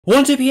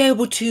Want to be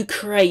able to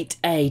create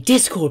a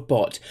Discord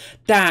bot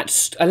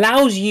that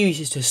allows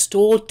users to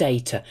store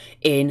data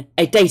in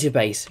a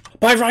database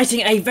by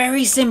writing a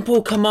very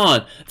simple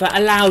command that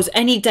allows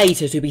any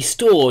data to be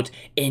stored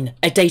in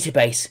a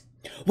database?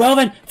 Well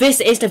then,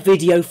 this is the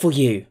video for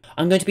you.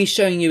 I'm going to be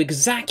showing you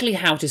exactly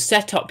how to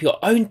set up your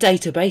own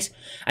database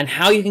and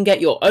how you can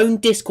get your own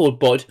Discord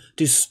bot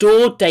to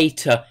store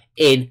data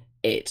in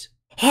it.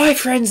 Hi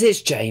friends,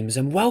 it's James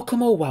and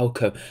welcome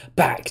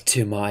back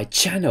to my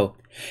channel.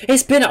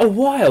 It's been a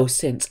while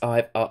since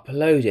I've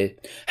uploaded.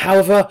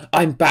 However,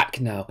 I'm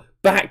back now.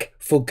 Back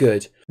for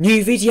good.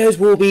 New videos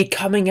will be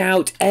coming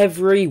out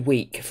every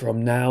week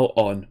from now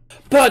on.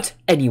 But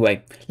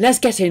anyway, let's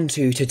get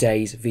into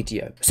today's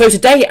video. So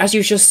today, as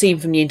you've just seen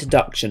from the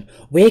introduction,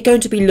 we're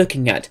going to be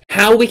looking at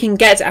how we can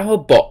get our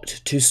bot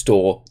to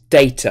store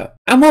data.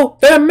 And well,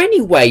 there are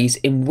many ways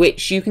in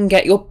which you can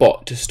get your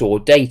bot to store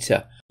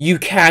data. You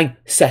can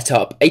set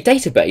up a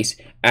database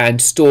and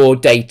store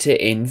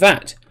data in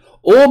that.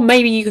 Or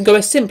maybe you can go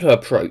a simpler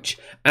approach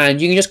and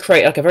you can just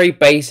create like a very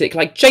basic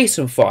like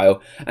JSON file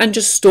and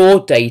just store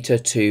data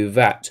to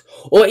that.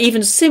 Or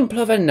even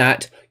simpler than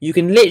that, you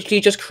can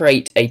literally just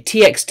create a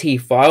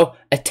TXT file,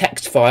 a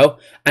text file,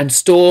 and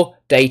store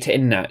data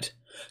in that.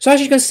 So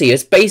as you can see,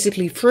 it's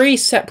basically three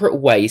separate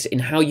ways in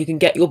how you can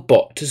get your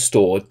bot to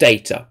store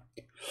data.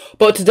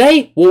 But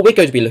today, what we're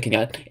going to be looking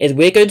at is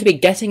we're going to be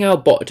getting our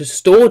bot to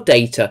store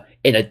data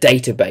in a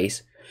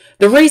database.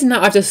 The reason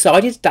that I've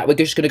decided that we're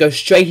just going to go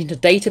straight into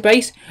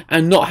database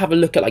and not have a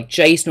look at like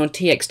JSON or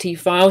TXT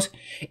files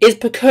is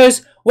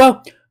because,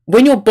 well,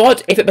 when your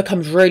bot, if it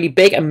becomes really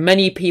big and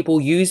many people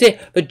use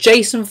it, the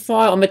JSON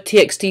file and the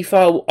TXT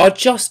file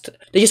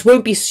they just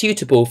won't be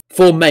suitable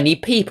for many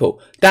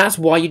people. That's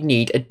why you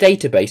need a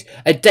database.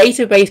 A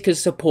database can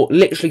support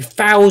literally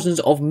thousands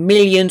of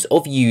millions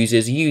of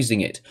users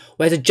using it.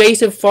 Whereas a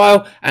JSON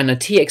file and a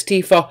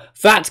TXT file,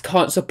 that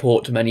can't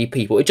support many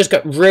people. It just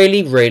got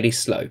really, really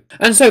slow.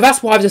 And so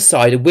that's why I've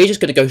decided we're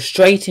just going to go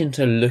straight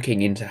into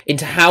looking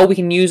into how we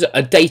can use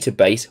a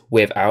database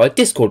with our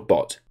Discord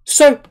bot.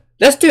 So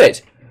let's do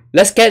it.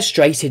 Let's get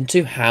straight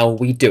into how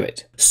we do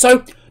it.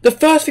 So the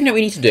first thing that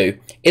we need to do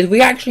is we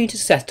actually need to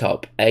set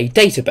up a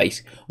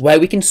database where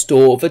we can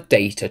store the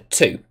data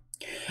to.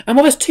 And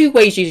well, there's two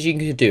ways you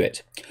can do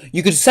it.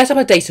 You could set up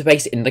a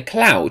database in the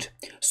cloud.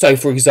 So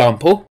for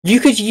example,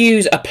 you could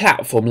use a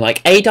platform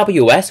like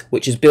AWS,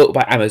 which is built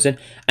by Amazon,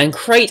 and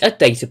create a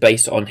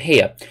database on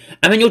here.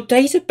 And then your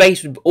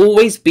database would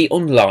always be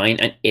online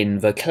and in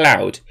the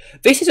cloud.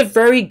 This is a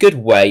very good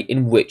way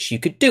in which you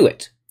could do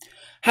it.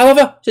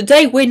 However,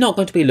 today we're not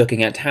going to be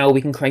looking at how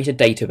we can create a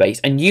database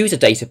and use a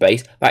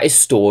database that is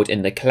stored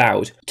in the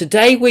cloud.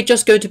 Today we're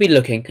just going to be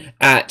looking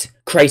at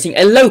creating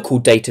a local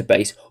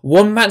database,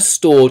 one that's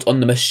stored on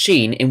the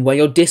machine in where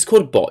your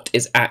Discord bot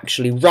is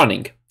actually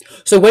running.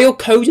 So where your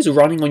code is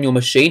running on your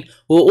machine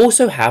will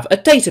also have a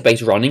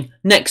database running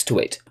next to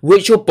it,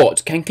 which your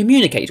bot can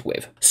communicate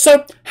with.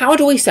 So how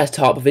do we set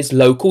up this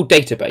local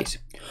database?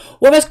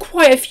 Well, there's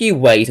quite a few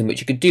ways in which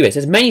you could do it.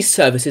 There's many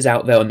services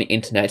out there on the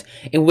internet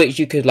in which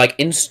you could like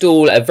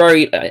install a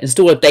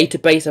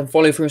database and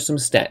follow through some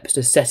steps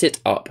to set it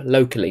up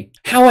locally.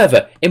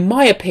 However, in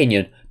my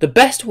opinion, the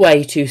best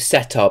way to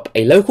set up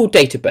a local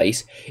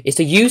database is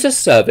to use a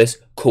service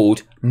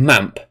called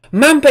MAMP.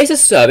 MAMP is a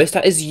service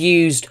that is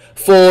used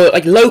for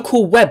like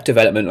local web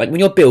development, like when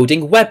you're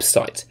building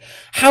websites.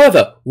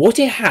 However, what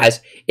it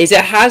has is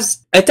it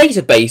has a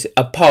database,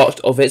 a part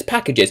of its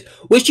packages,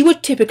 which you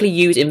would typically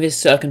use in this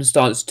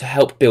circumstance to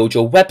help build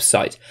your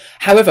website.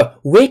 However,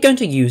 we're going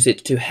to use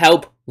it to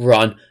help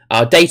run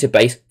our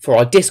database for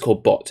our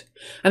Discord bot.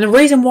 And the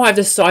reason why I've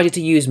decided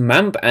to use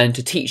MAMP and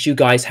to teach you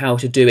guys how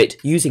to do it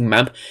using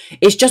MAMP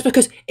is just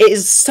because it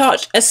is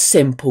such a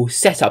simple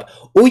setup.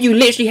 All you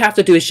literally have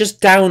to do is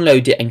just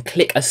download it and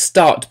click a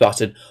start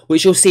button,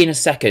 which you'll see in a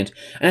second.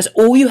 And that's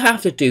all you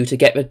have to do to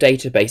get the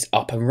database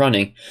up and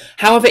running.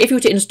 However, if you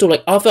were to install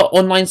like other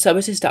online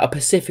services that are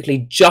specifically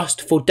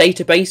just for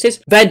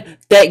databases, then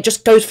it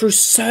just goes through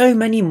so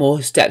many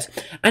more steps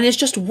and it's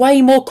just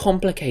way more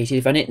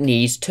complicated than it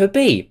needs to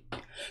be.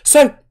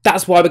 So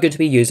that's why we're going to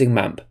be using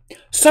MAMP.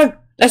 So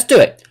let's do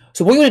it.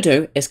 So what you want to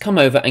do is come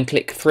over and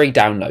click free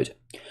download.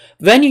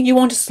 Then you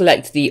want to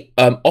select the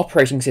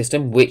operating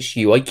system which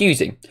you are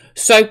using.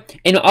 So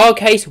in our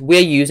case,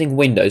 we're using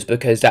Windows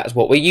because that's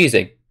what we're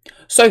using.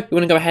 So you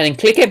want to go ahead and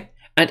click it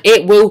and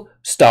it will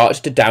start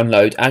to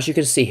download, as you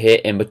can see here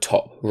in the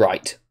top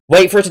right.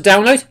 Wait for it to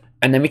download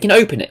and then we can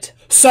open it.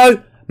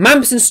 So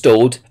MAMP's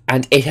installed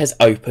and it has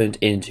opened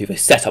into the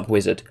setup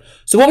wizard.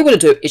 So what we're going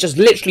to do is just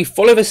literally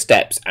follow the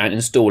steps and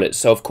install it.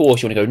 So of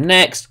course you want to go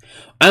next,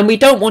 and we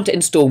don't want to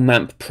install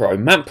MAMP Pro.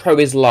 MAMP Pro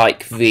is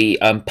like the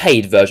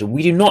paid version.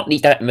 We do not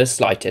need that in the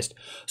slightest.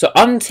 So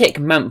untick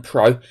MAMP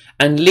Pro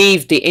and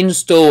leave the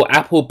install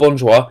Apple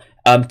Bonjour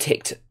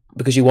ticked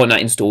because you want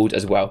that installed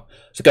as well.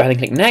 So go ahead and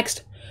click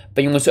next.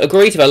 Then you want to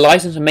agree to the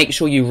license and make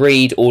sure you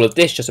read all of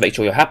this just to make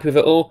sure you're happy with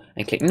it all,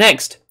 and click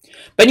next.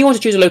 Then you want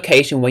to choose a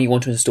location where you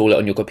want to install it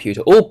on your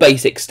computer. All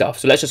basic stuff.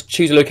 So let's just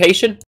choose a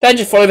location. Then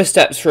just follow the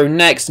steps through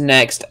next,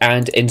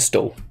 and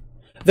install.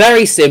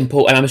 Very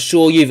simple, and I'm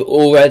sure you've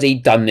already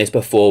done this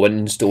before when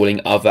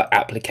installing other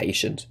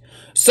applications.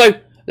 So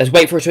let's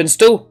wait for it to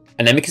install,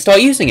 and then we can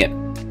start using it.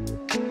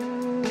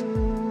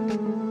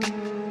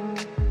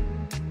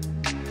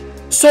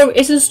 So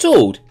it's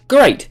installed.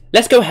 Great.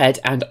 Let's go ahead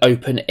and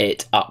open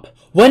it up.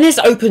 When it's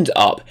opened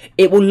up,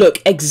 it will look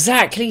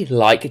exactly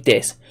like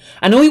this.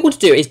 And all you want to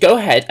do is go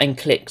ahead and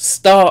click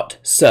Start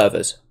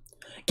Servers.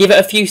 Give it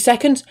a few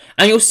seconds,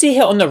 and you'll see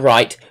here on the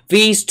right,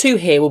 these two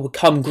here will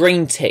become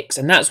green ticks,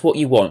 and that's what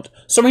you want.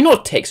 Sorry,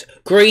 not ticks,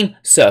 green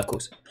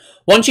circles.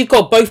 Once you've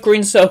got both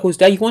green circles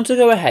there, you want to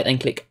go ahead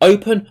and click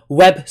Open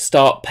Web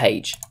Start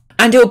Page.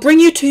 And it will bring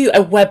you to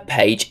a web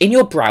page in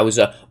your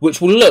browser,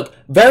 which will look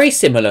very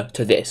similar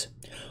to this.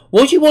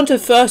 What you want to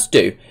first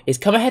do is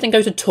come ahead and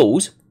go to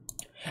Tools,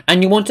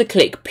 and you want to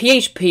click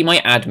PHP My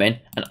Admin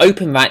and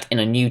open that in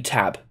a new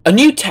tab. A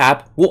new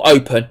tab will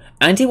open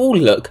and it will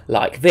look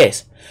like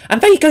this.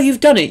 And there you go,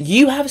 you've done it.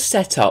 You have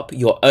set up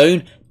your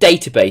own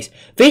database.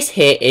 This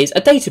here is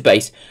a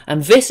database,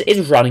 and this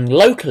is running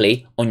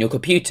locally on your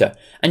computer,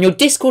 and your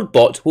Discord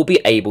bot will be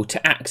able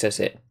to access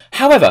it.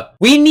 However,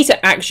 we need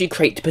to actually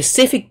create a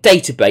specific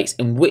database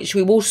in which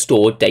we will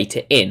store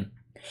data in.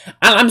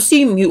 And I'm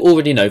assuming you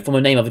already know from the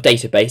name of a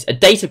database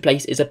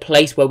is a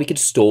place where we can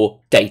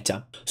store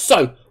data.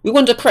 So we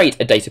want to create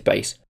a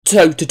database.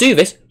 So to do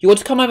this, you want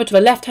to come over to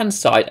the left hand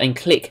side and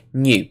click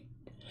New.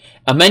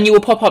 A menu will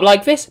pop up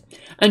like this,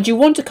 and you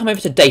want to come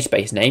over to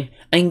database name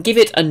and give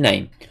it a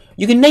name.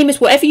 You can name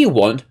this whatever you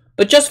want,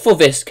 but just for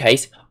this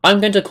case, I'm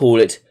going to call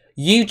it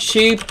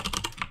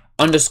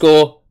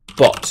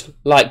YouTube_bot,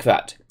 like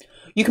that.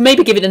 You can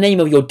maybe give it the name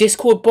of your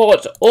Discord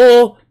bot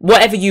or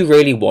whatever you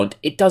really want.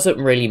 It doesn't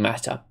really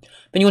matter.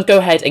 Then you want to go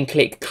ahead and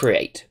click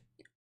Create.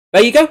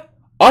 There you go.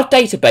 Our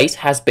database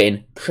has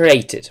been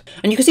created.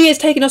 And you can see it's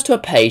taken us to a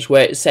page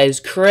where it says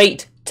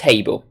Create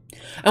Table.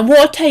 And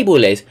what a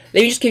table is,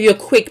 let me just give you a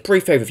quick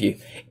brief overview.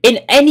 In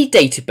any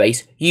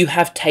database, you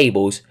have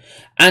tables.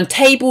 And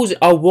tables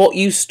are what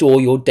you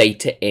store your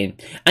data in.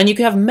 And you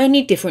can have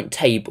many different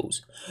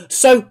tables.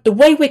 So the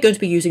way we're going to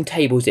be using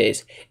tables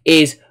is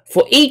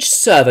for each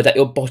server that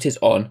your bot is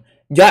on,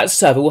 that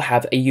server will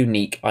have a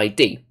unique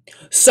ID.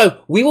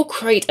 So we will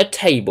create a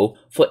table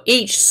for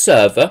each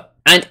server,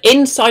 and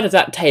inside of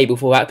that table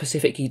for that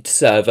specific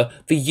server,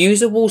 the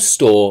user will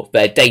store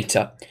their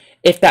data,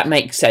 if that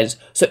makes sense.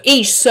 So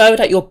each server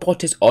that your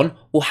bot is on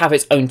will have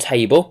its own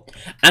table,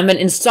 and then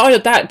inside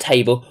of that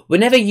table,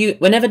 whenever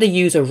the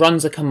user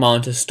runs a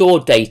command to store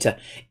data,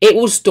 it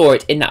will store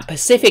it in that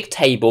specific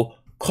table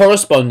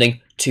corresponding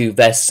to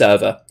their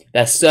server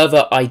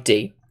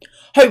ID.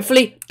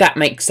 Hopefully that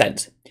makes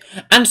sense.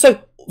 And so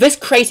this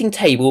creating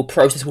table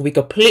process will be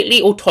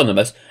completely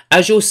autonomous,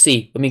 as you'll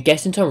see when we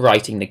get into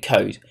writing the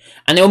code.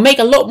 And it will make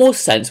a lot more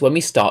sense when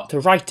we start to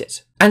write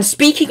it. And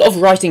speaking of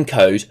writing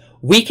code,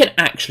 we can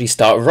actually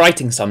start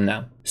writing some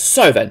now.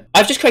 So then,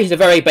 I've just created a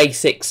very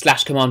basic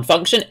 /command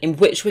function in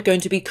which we're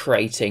going to be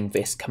creating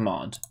this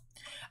command.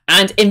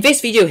 And in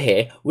this video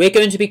here, we're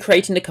going to be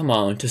creating the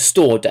command to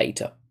store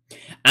data.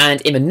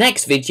 And in the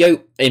next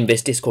video, in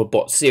this Discord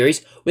bot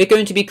series, we're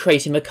going to be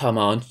creating the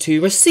command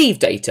to receive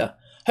data.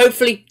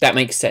 Hopefully that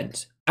makes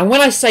sense. And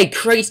when I say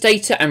create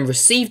data and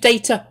receive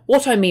data,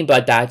 what I mean by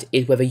that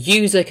is where the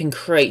user can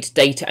create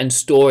data and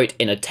store it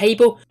in a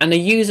table, and the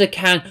user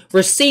can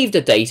receive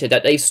the data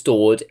that they've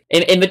stored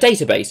in the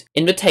database,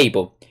 in the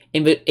table,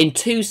 in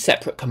two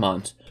separate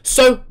commands.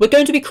 So we're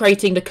going to be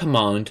creating the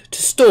command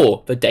to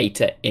store the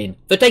data in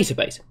the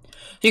database.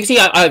 So you can see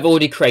I've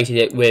already created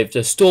it with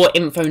the store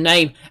info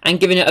name and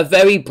given it a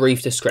very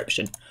brief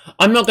description.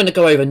 I'm not going to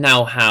go over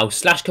now how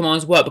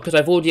 /commands work because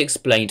I've already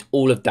explained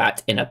all of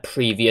that in a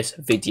previous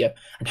video,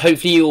 and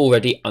hopefully you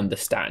already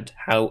understand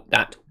how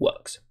that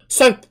works.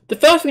 So the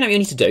first thing that we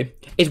need to do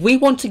is we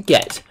want to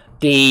get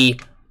the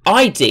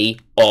ID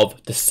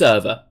of the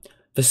server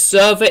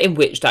in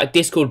which that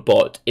Discord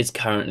bot is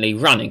currently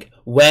running,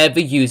 where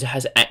the user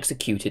has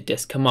executed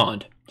this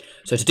command.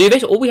 So to do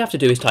this, all we have to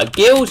do is type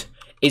guild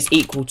is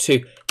equal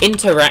to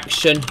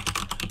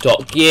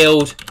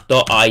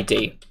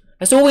interaction.guild.id.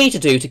 That's all we need to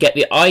do to get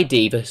the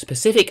ID, the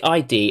specific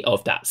ID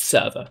of that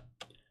server.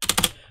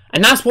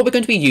 And that's what we're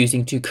going to be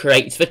using to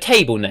create the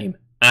table name,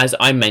 as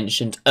I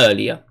mentioned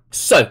earlier.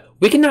 So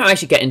we can now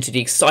actually get into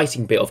the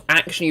exciting bit of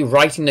actually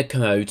writing the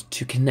code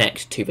to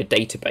connect to the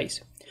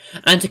database.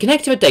 And to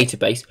connect to a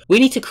database, we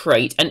need to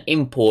create and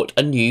import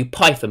a new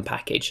Python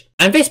package.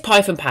 And this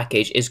Python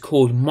package is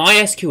called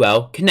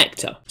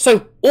mysql-connector.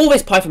 So all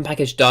this Python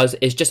package does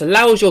is just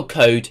allows your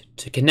code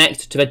to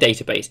connect to the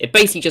database. It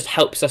basically just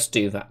helps us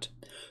do that.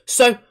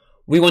 So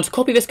we want to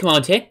copy this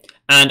command here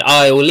and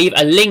I will leave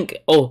a link,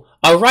 or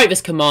I'll write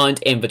this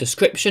command in the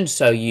description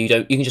so you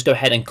can just go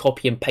ahead and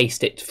copy and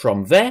paste it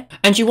from there.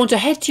 And you want to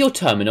head to your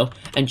terminal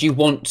and you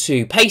want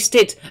to paste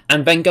it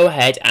and then go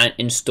ahead and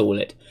install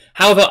it.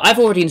 However, I've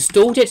already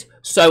installed it,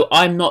 so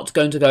I'm not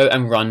going to go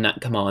and run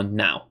that command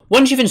now.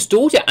 Once you've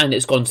installed it and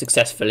it's gone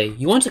successfully,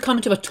 you want to come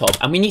to the top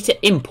and we need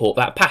to import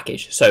that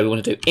package. So we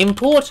want to do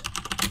import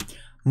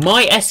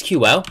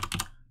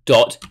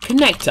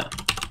mysql-connector.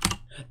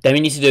 Then we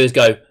need to do is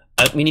go,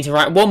 we need to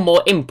write one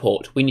more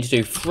import. We need to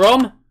do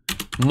from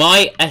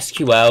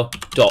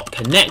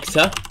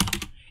mysql.connector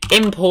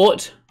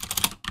import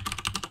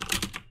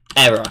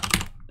error.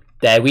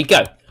 There we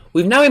go.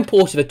 We've now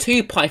imported the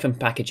 2 Python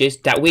packages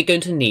that we're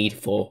going to need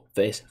for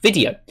this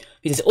video.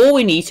 This is all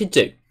we need to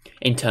do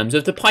in terms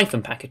of the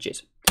Python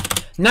packages.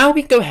 Now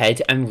we can go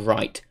ahead and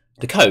write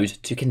the code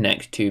to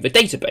connect to the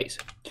database.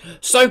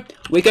 So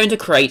we're going to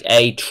create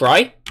a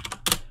try,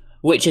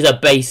 which is a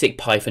basic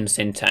Python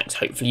syntax.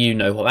 Hopefully you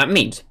know what that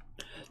means.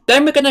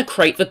 Then we're going to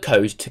create the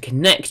code to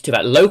connect to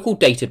that local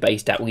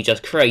database that we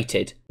just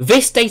created.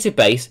 This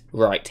database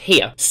right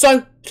here.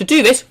 So to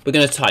do this, we're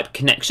going to type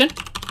connection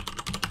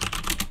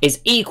is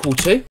equal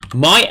to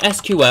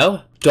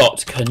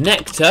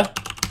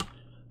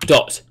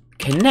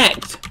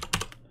mysql.connector.connect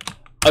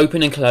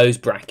open and close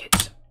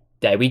brackets.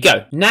 There we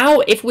go. Now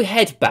if we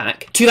head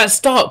back to that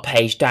start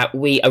page that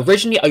we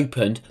originally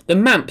opened, the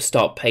MAMP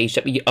start page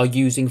that we are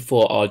using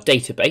for our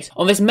database,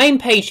 on this main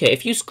page here,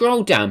 if you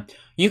scroll down,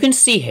 you can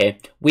see here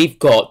we've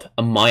got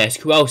a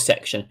MySQL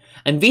section,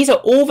 and these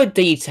are all the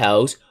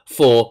details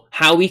for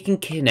how we can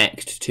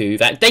connect to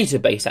that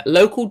database, that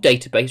local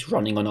database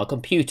running on our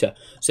computer.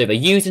 So the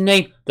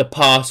username, the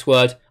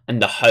password,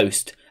 and the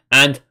host,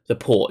 and the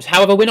port.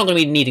 However, we're not going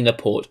to be needing the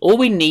port. All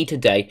we need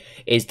today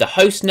is the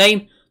host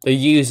name, the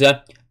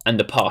user, and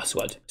the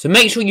password. So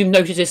make sure you've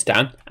noted this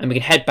down, and we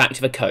can head back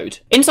to the code.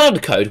 Inside of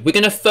the code, we're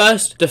going to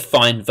first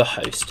define the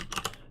host.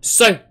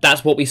 So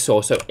that's what we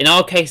saw. So in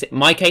our case, in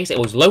my case, it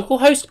was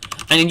localhost,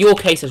 and in your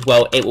case as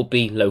well, it will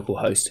be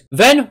localhost.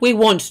 Then we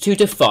want to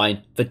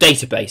define the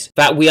database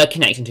that we are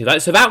connecting to.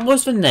 So that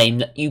was the name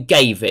that you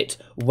gave it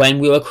when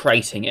we were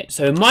creating it.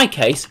 So in my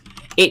case,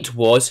 it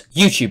was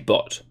YouTube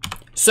bot.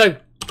 So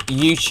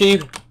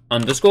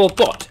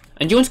YouTube_bot.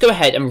 And you want to go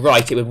ahead and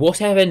write it with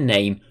whatever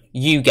name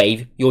you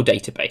gave your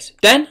database.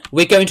 Then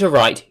we're going to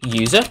write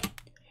user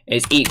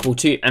is equal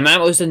to, and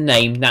that was the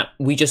name that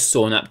we just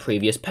saw on that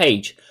previous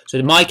page. So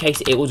in my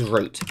case, it was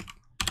root.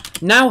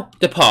 Now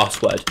the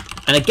password.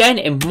 And again,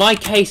 in my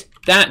case,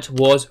 that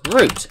was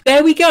root.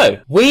 There we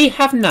go. We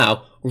have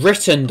now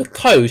written the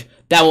code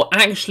that will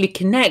actually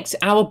connect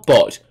our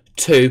bot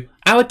to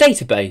our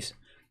database.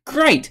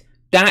 Great.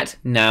 That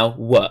now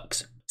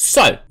works.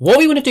 So what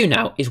we want to do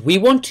now is we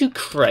want to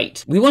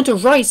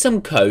write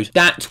some code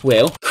that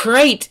will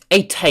create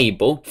a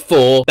table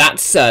for that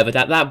server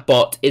that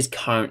bot is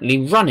currently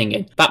running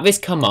in, that this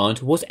command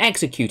was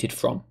executed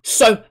from.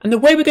 So, and the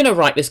way we're going to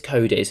write this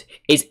code is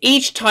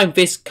each time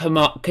this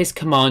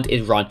command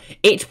is run,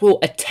 it will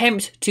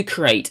attempt to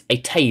create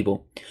a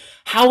table.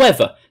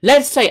 However,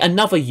 let's say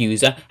another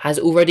user has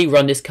already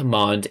run this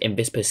command in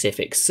this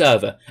specific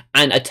server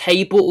and a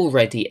table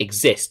already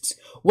exists.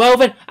 Well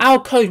then, our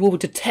code will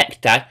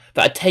detect that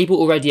a table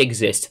already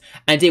exists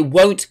and it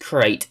won't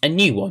create a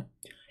new one,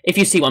 if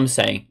you see what I'm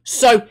saying.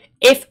 So,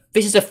 if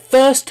this is the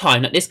first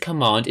time that this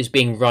command is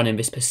being run in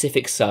this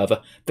specific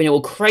server, then it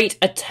will create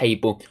a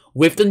table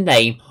with the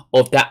name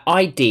of that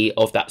ID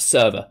of that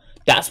server.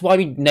 That's why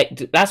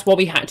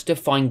we had to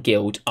define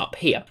guild up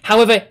here.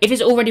 However, if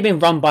it's already been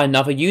run by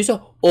another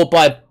user or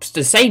by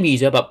the same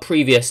user but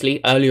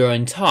previously, earlier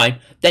in time,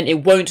 then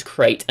it won't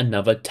create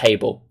another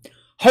table.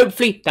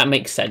 Hopefully that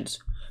makes sense.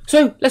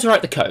 So let's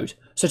write the code.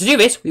 So to do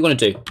this, we want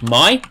to do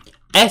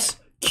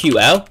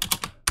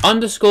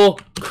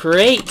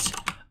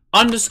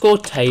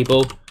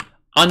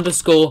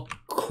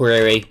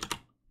mysql_create_table_query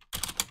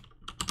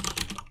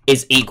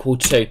is equal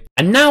to.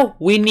 And now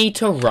we need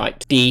to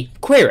write the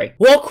query.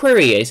 What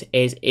query is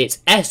it's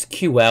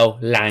SQL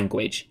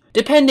language.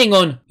 Depending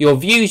on your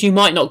views, you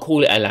might not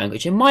call it a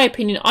language. In my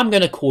opinion, I'm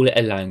going to call it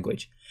a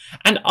language.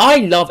 And I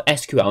love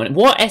SQL. And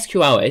what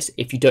SQL is,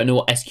 if you don't know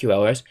what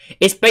SQL is,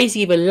 it's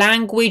basically the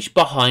language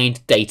behind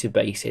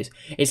databases.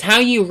 It's how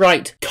you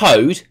write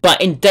code,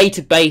 but in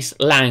database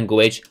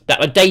language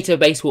that a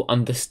database will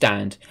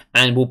understand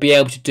and will be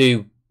able to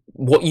do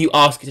what you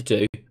ask it to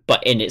do,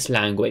 but in its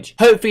language.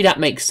 Hopefully that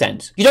makes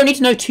sense. You don't need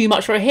to know too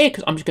much right here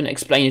because I'm just going to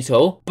explain it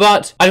all,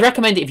 but I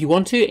recommend it if you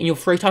want to in your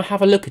free time,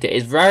 have a look at it.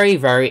 It's very,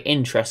 very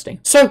interesting.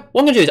 So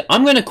what I'm going to do is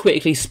I'm going to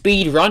quickly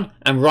speed run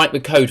and write the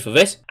code for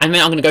this, and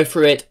then I'm going to go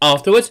through it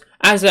afterwards,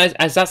 as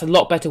that's a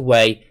lot better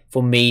way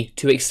for me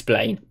to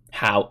explain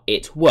how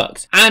it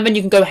works. And then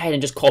you can go ahead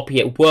and just copy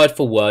it word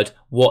for word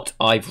what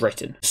I've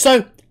written.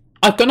 So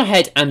I've gone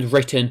ahead and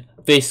written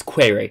this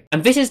query,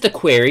 and this is the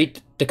query,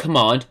 the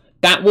command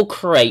that will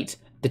create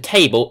the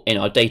table in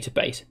our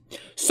database.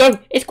 So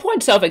it's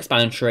quite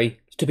self-explanatory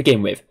to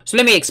begin with. So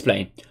let me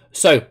explain.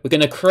 So we're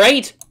going to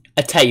create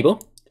a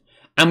table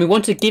and we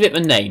want to give it the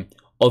name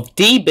of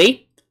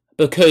DB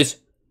because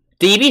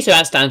DB, so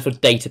that stands for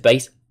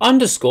database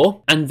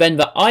underscore, and then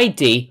the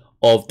ID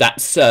of that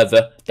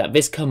server that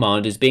this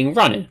command is being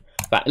run in.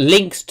 That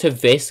links to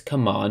this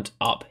command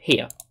up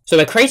here. So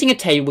we're creating a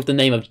table with the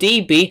name of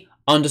DB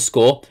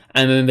underscore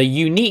and then the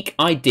unique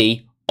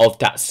ID of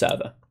that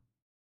server.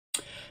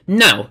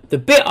 Now, the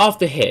bit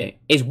after here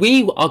is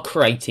we are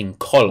creating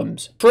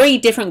columns. 3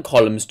 different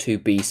columns to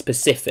be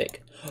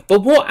specific.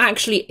 But what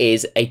actually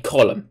is a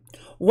column?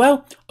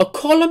 Well, a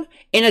column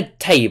in a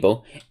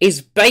table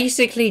is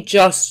basically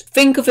just,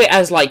 think of it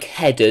as like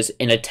headers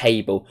in a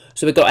table.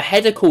 So we've got a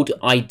header called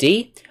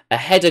ID, a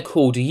header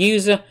called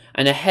user,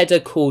 and a header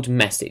called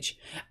message.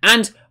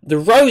 And the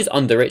rows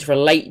under it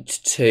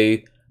relate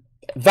to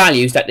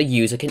values that the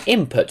user can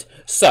input.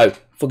 So,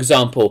 for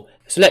example,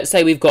 let's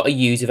say we've got a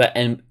user that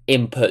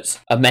inputs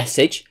a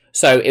message.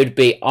 So it would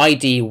be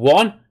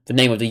ID1, the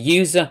name of the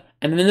user,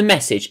 and then the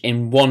message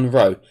in one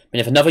row.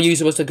 And if another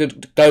user was to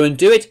go and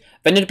do it,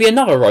 then there'd be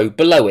another row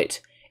below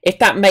it. If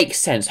that makes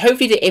sense.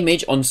 Hopefully the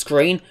image on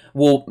screen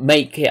will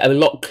make it a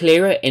lot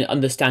clearer in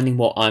understanding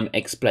what I'm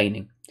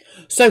explaining.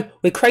 So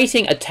we're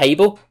creating a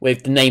table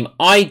with the name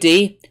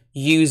ID,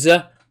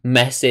 user,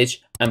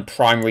 message, and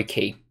primary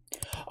key.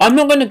 I'm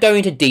not going to go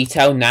into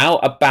detail now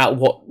about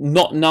what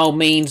not null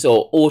means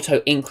or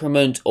auto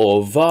increment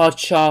or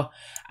varchar,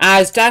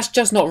 as that's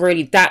just not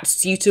really that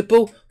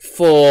suitable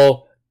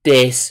for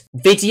this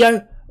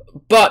video,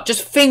 but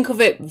just think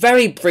of it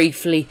very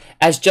briefly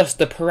as just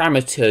the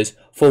parameters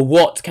for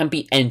what can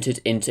be entered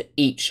into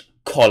each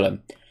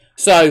column.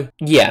 So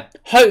yeah,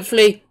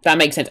 hopefully that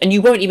makes sense, and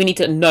you won't even need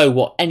to know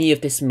what any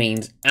of this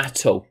means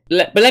at all.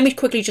 But let me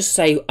quickly just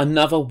say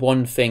another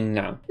one thing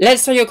now.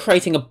 Let's say you're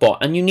creating a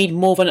bot and you need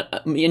more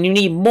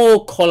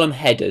column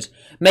headers.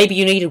 Maybe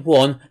you needed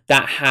one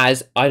that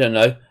has, I don't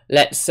know,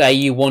 let's say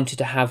you wanted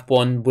to have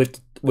one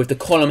with the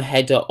column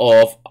header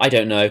of, I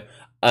don't know,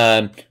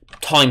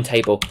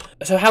 timetable.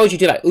 So how would you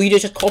do that? Well, you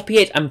just copy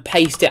it and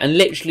paste it and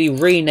literally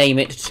rename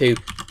it to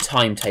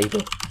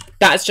timetable.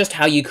 That's just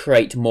how you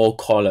create more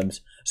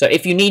columns. So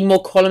if you need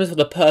more columns for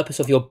the purpose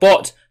of your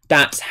bot,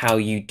 that's how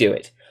you do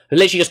it. So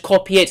literally just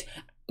copy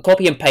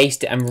and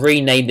paste it and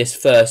rename this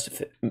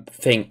first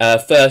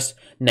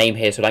name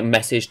here, so like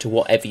message to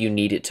whatever you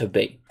need it to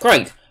be.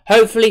 Great.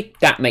 Hopefully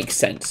that makes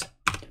sense.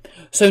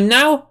 So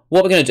now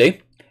what we're going to do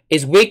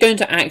is we're going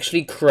to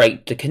actually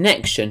create the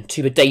connection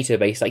to the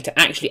database, like to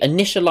actually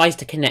initialize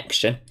the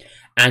connection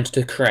and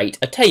to create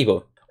a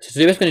table. So to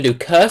do this, we're going to do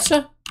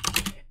cursor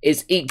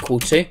is equal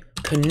to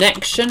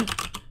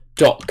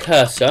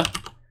connection.cursor,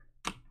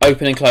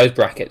 open and close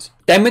brackets.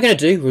 Then we're going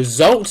to do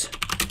result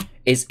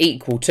is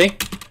equal to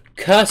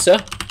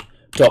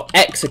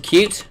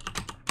cursor.execute,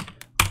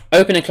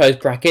 open and close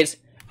brackets,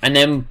 and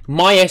then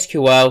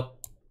mysql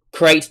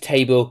create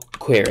table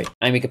query,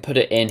 and we can put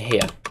it in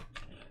here.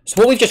 So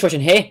what we've just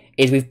written here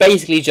is we've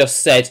basically just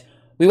said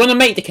we want to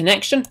make the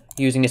connection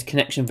using this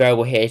connection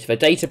variable here to the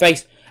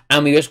database,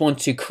 and we just want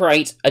to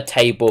create a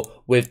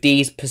table with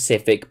these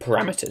specific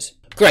parameters.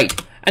 Great.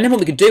 And then what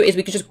we could do is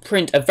we could just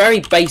print a very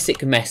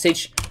basic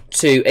message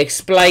to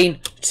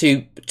explain,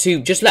 to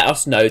just let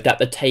us know that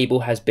the table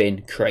has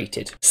been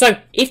created. So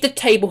if the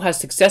table has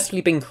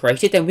successfully been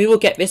created, then we will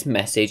get this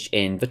message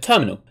in the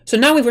terminal. So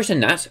now we've written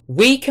that,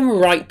 we can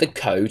write the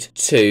code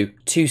to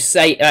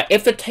say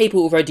if the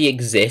table already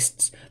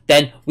exists,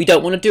 then we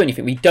don't want to do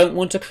anything. We don't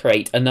want to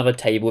create another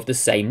table with the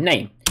same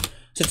name.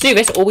 So to do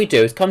this, all we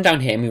do is come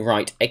down here and we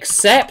write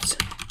except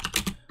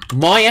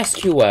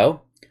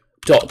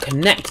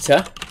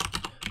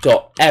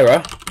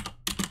mysql.connector.error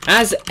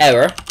as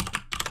error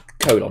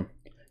colon.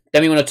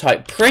 Then we want to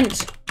type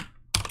print,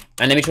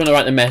 and then we want to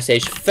write the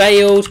message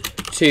failed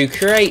to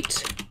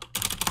create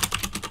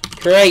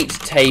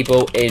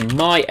table in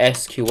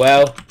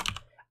MySQL,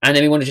 and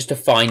then we want to just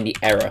define the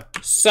error.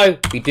 So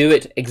we do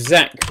it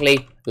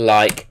exactly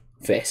like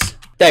this.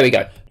 There we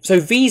go. So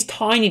these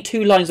tiny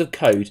 2 lines of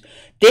code,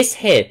 this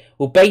here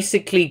will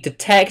basically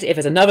detect if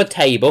there's another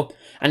table,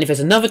 and if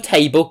there's another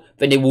table,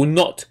 then it will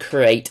not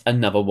create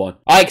another one.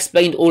 I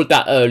explained all of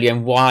that earlier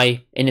and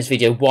why, in this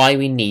video, why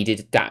we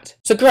needed that.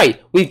 So great,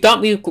 we've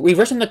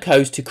written the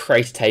code to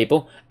create a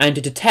table and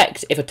to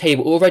detect if a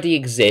table already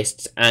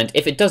exists, and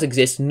if it does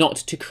exist, not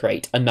to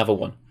create another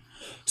one.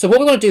 So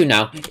what we're going to do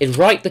now is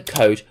write the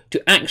code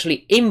to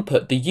actually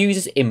input the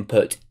user's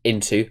input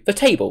into the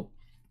table.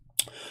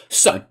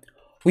 So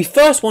we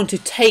first want to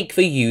take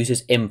the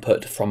user's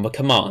input from the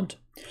command.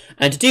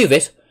 And to do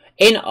this,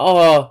 in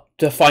our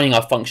defining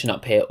our function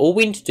up here, all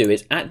we need to do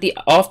is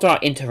after our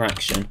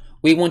interaction,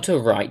 we want to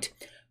write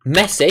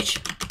message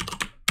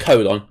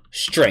colon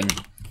string.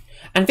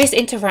 And this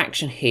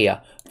interaction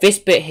here, this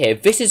bit here,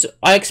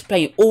 I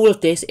explained all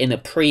of this in a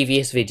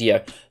previous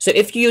video. So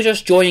if you're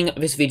just joining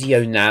this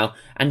video now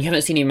and you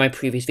haven't seen any of my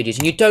previous videos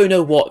and you don't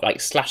know what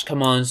like slash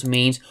commands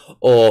means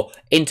or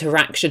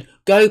interaction,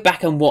 go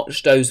back and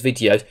watch those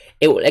videos.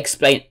 It will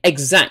explain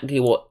exactly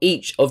what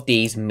each of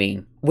these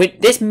mean.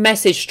 With this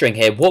message string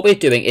here, what we're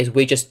doing is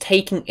we're just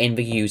taking in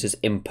the user's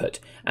input,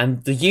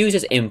 and the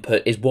user's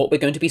input is what we're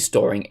going to be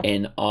storing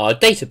in our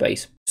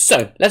database.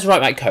 So let's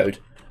write that code.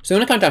 So we're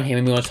going to come down here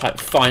and we want to type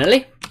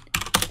finally.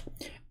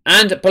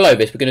 And below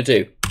this, we're going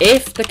to do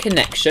if the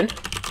connection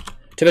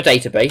to the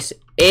database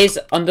is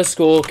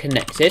underscore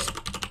connected,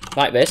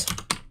 like this,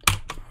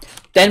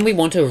 then we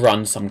want to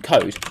run some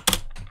code.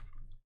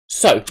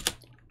 So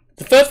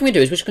the first thing we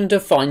do is we're just going to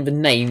define the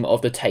name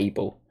of the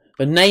table.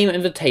 The name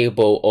of the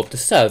table of the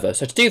server.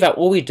 So to do that,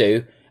 all we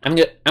do, and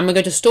we're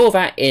going to store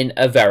that in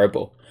a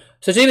variable.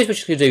 So to do this, we're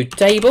just going to do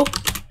table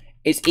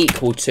is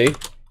equal to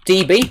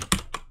db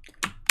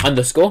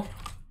underscore,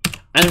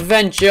 and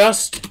then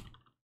just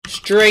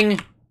string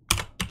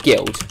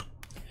guild.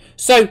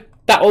 So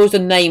that was the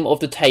name of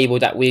the table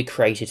that we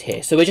created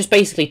here. So we're just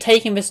basically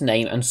taking this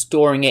name and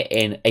storing it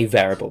in a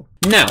variable.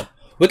 Now,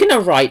 we're going to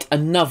write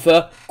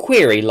another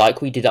query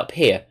like we did up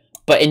here.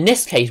 But in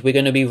this case, we're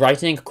going to be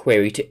writing a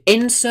query to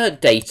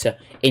insert data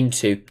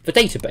into the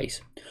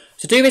database.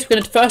 To do this, we're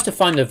going to first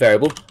define the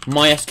variable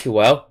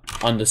mysql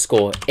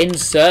underscore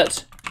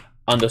insert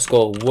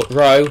underscore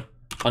row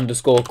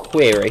underscore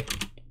query.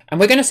 And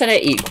we're going to set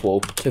it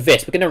equal to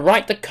this. We're going to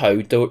write the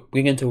code,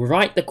 we're going to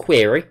write the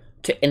query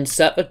to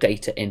insert the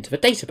data into the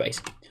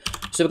database.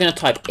 So we're going to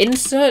type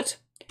insert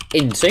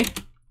into,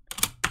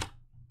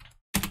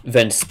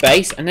 then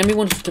space, and then we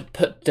want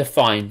to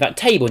define that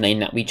table name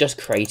that we just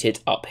created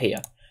up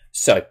here.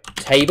 So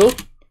table,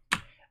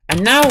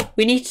 and now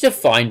we need to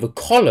define the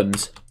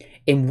columns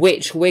in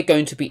which we're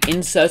going to be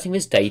inserting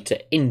this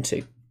data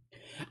into.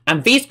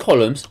 And these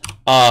columns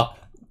are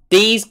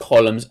these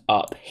columns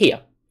up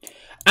here.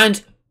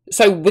 And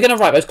so we're going to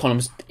write those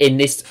columns in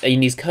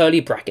these curly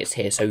brackets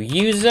here. So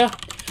user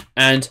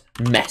and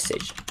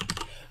message.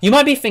 You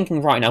might be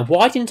thinking right now,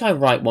 why didn't I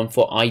write one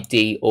for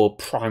ID or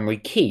primary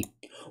key?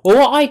 Well,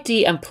 what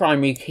ID and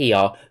primary key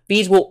are,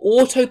 these will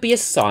auto be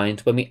assigned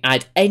when we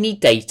add any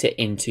data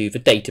into the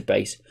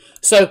database.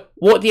 So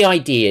what the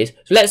idea is,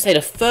 so let's say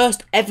the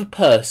first ever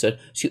person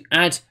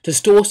to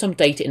store some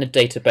data in a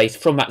database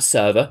from that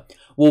server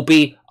will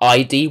be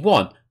ID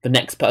 1. The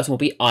next person will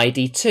be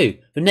ID 2.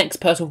 The next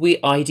person will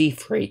be ID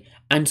 3,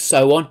 and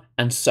so on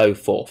and so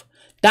forth.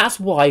 That's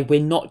why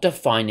we're not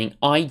defining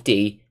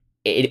ID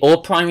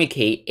or primary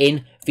key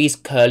in these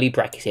curly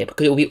brackets here,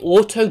 because it will be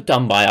auto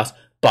done by us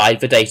by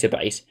the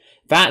database.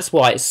 That's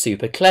why it's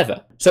super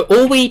clever. So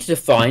all we need to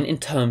define in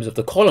terms of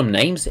the column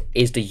names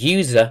is the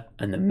user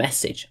and the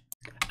message.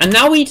 And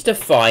now we need to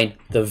define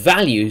the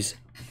values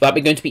that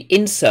we're going to be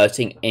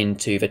inserting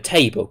into the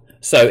table.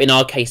 So in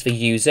our case, the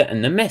user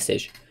and the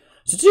message.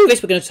 So to do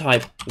this, we're going to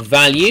type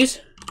values,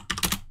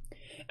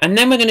 and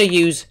then we're going to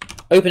use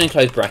open and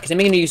close brackets, and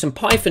we're going to use some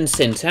Python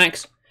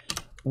syntax,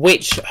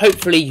 which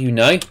hopefully you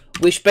know,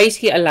 which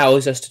basically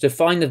allows us to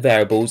define the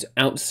variables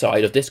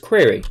outside of this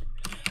query.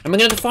 And we're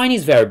going to define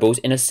these variables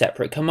in a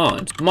separate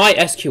command.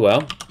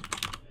 mysql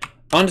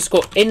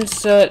underscore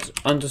insert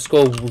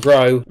underscore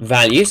row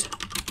values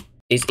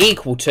is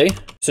equal to,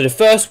 so the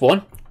first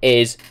one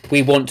is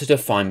we want to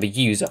define the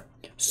user.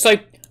 So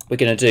we're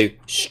going to do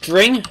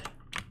string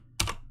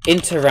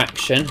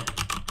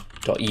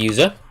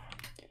interaction.user,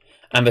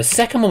 and the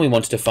second one we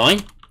want to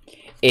define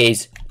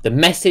is the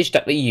message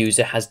that the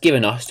user has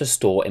given us to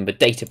store in the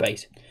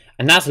database.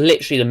 And that's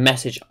literally the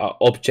message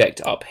object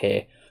up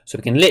here. So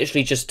we can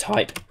literally just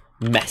type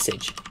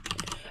message.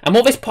 And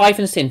what this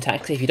Python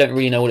syntax, if you don't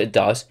really know what it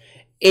does,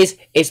 is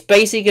it's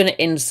basically going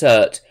to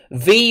insert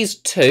these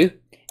two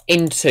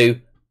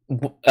into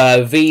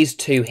these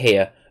two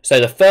here. So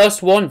the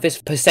first one, this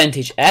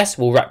 %s,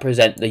 will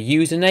represent the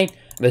username.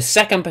 The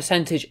second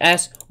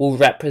 %s will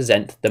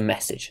represent the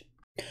message.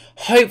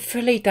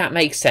 Hopefully that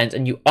makes sense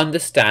and you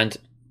understand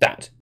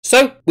that.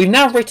 So we've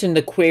now written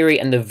the query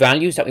and the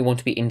values that we want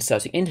to be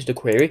inserting into the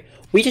query.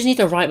 We just need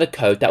to write the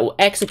code that will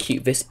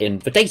execute this in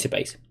the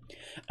database.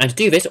 And to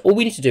do this, all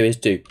we need to do is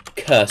do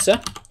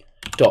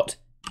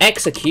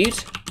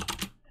cursor.execute,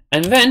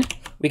 and then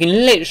we can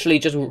literally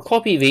just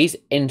copy these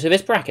into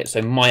this bracket.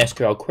 So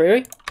MySQL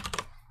query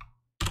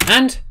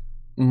and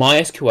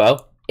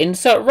MySQL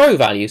insert row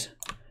values,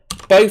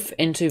 both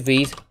into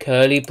these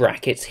curly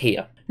brackets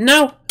here.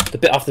 Now, the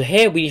bit after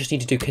here, we just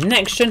need to do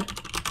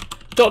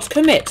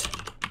connection.commit,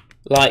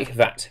 like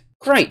that.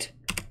 Great.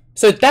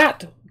 So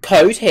that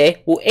code here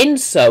will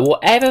insert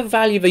whatever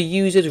value the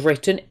user's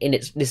written in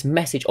this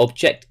message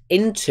object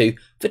into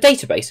the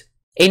database,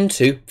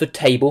 into the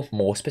table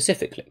more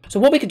specifically. So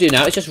what we can do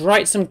now is just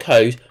write some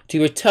code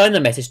to return a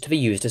message to the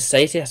user to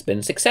say it has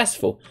been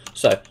successful.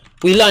 So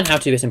we learned how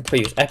to do this in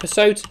previous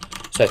episodes.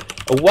 So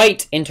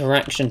await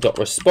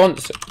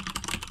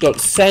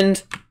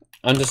interaction.response.send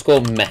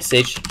underscore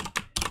message,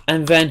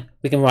 and then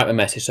we can write a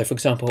message. So for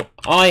example,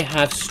 I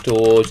have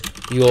stored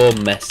your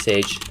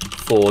message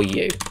for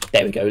you.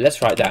 There we go,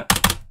 let's write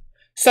that.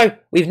 So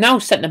we've now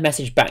sent the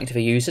message back to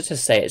the user to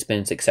say it's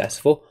been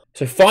successful.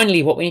 So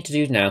finally, what we need to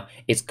do now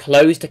is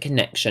close the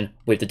connection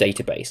with the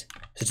database.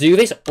 So to do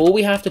this, all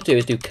we have to do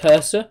is do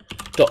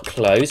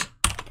cursor.close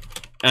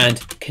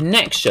and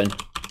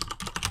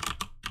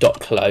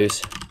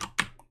connection.close,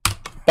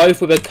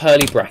 both with a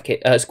curly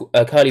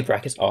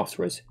brackets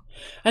afterwards.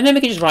 And then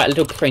we can just write a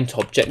little print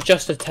object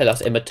just to tell us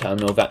in the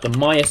terminal that the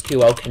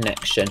MySQL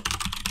connection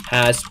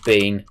has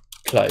been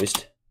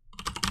closed.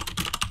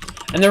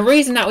 And the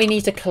reason that we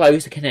need to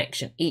close the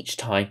connection each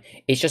time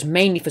is just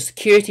mainly for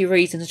security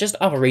reasons, just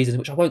other reasons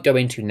which I won't go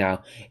into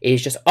now,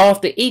 is just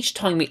after each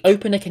time we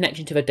open a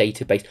connection to the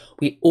database,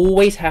 we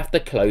always have to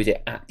close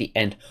it at the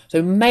end.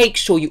 So make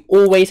sure you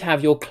always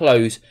have your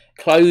close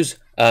code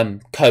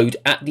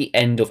at the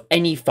end of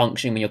any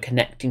function when you're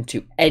connecting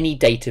to any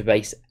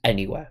database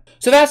anywhere.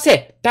 So that's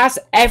it. That's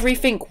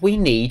everything we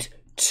need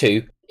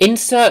to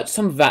insert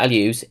some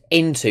values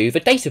into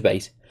the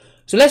database.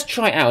 So let's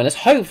try it out, and let's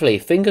hopefully,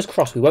 fingers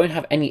crossed, we won't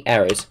have any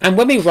errors. And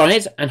when we run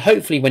it, and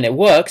hopefully when it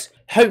works,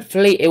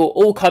 hopefully it will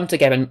all come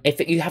together. And if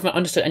you haven't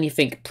understood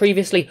anything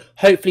previously,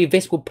 hopefully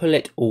this will pull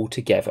it all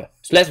together.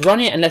 So let's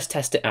run it and let's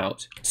test it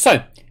out.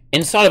 So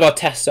inside of our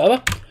test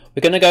server,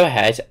 we're going to go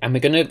ahead and we're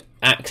going to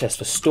access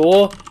the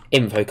store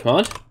info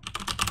command.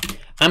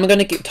 And we're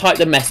going to type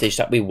the message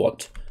that we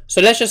want.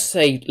 So let's just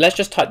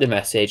type the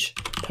message,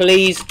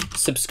 please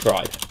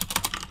subscribe.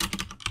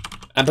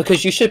 And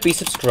because you should be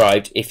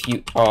subscribed if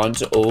you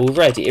aren't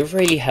already, it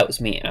really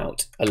helps me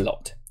out a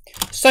lot.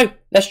 So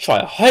let's try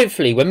it.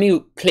 Hopefully when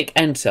we click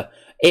enter,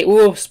 it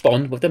will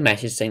respond with the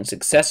message saying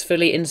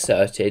successfully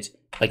inserted,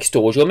 like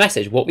stored your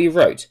message, what we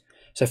wrote.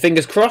 So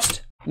fingers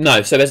crossed.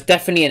 No, so there's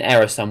definitely an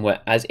error somewhere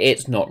as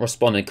it's not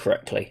responded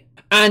correctly.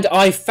 And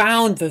I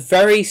found the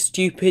very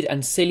stupid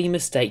and silly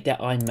mistake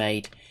that I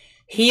made.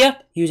 Here,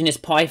 using this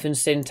Python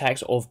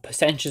syntax of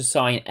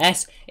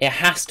 %s, it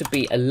has to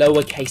be a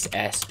lowercase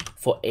s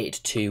for it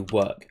to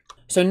work.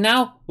 So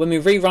now, when we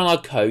rerun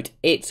our code,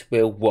 it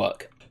will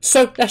work.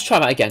 So let's try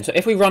that again. So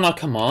if we run our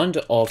command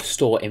of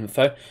store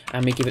info,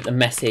 and we give it the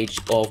message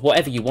of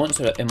whatever you want,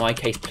 so in my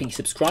case, please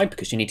subscribe,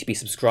 because you need to be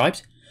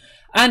subscribed.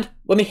 And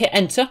when we hit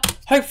enter,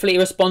 hopefully it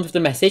responds with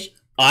the message,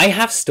 I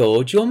have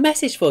stored your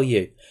message for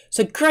you.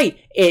 So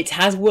great, it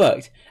has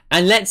worked.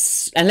 And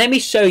let me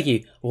show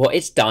you what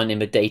it's done in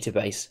the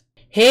database.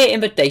 Here in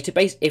the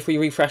database, if we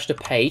refresh the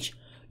page,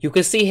 you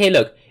can see here,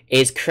 look,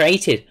 it's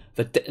created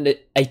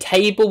a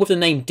table with the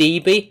name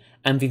DB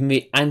and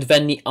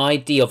then the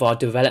ID of our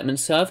development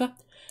server.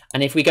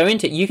 And if we go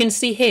into it, you can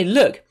see here,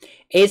 look,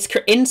 it's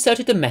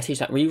inserted the message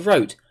that we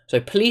wrote.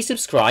 So please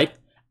subscribe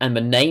and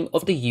the name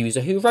of the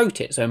user who wrote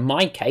it. So in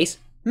my case,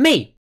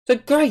 me. So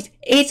great,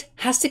 it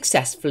has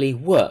successfully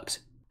worked.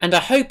 And I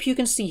hope you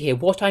can see here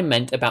what I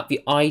meant about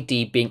the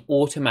ID being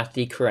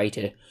automatically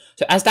created.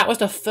 So as that was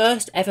the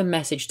first ever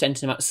message sent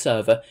to that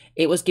server,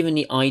 it was given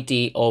the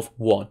ID of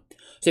 1.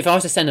 So if I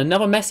was to send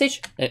another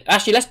message,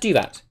 actually let's do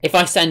that. If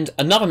I send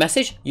another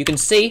message, you can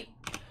see,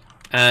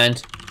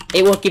 and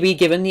it will be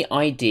given the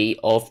ID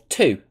of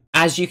 2.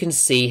 As you can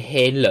see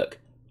here, look,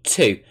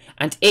 2.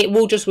 And it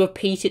will just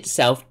repeat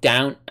itself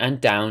down and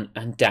down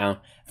and down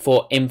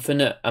for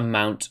infinite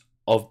amount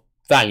of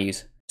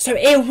values. So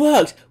it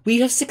worked! We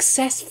have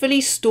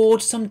successfully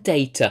stored some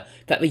data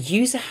that the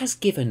user has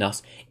given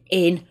us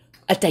in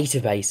a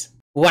database.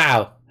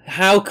 Wow,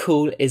 how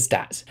cool is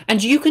that?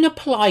 And you can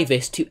apply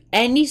this to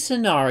any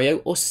scenario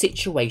or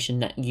situation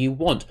that you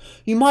want.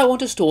 You might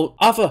want to store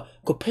other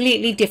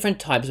completely different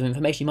types of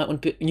information.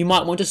 You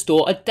might want to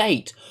store a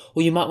date,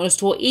 or you might want to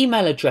store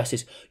email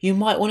addresses. You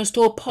might want to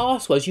store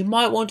passwords. You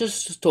might want to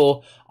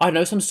store, I don't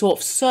know, some sort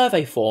of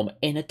survey form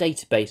in a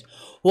database.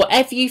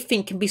 Whatever you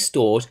think can be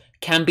stored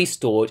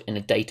in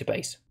a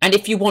database. And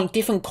if you want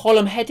different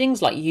column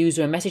headings like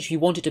user and message, you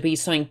want it to be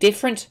something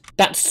different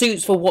that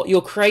suits for what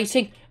you're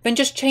creating, then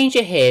just change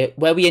it here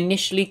where we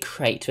initially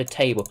create the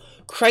table.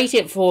 Change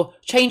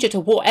it to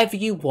whatever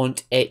you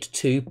want it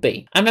to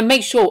be. And then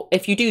make sure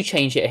if you do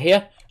change it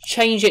here,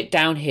 change it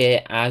down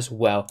here as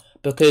well,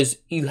 because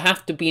you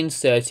have to be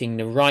inserting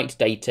the right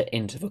data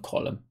into the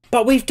column.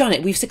 But we've done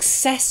it. We've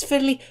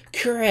successfully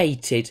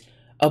created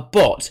a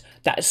bot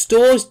that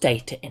stores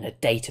data in a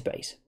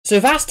database. So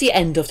that's the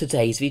end of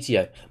today's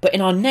video, but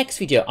in our next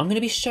video I'm going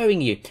to be showing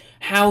you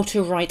how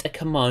to write a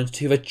command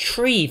to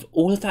retrieve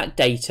all of that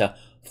data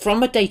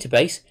from a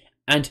database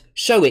and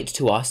show it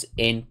to us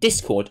in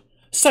Discord.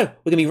 So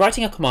we're going to be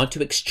writing a command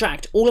to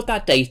extract all of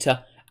that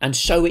data and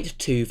show it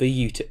to the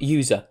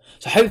user.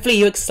 So hopefully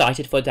you're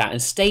excited for that,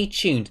 and stay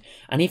tuned.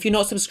 And if you're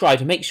not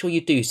subscribed, make sure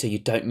you do so you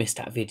don't miss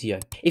that video.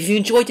 If you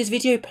enjoyed this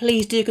video,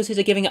 please do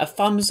consider giving it a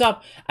thumbs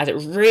up, as it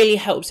really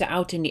helps it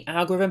out in the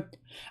algorithm.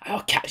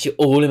 I'll catch you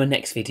all in the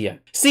next video.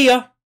 See ya!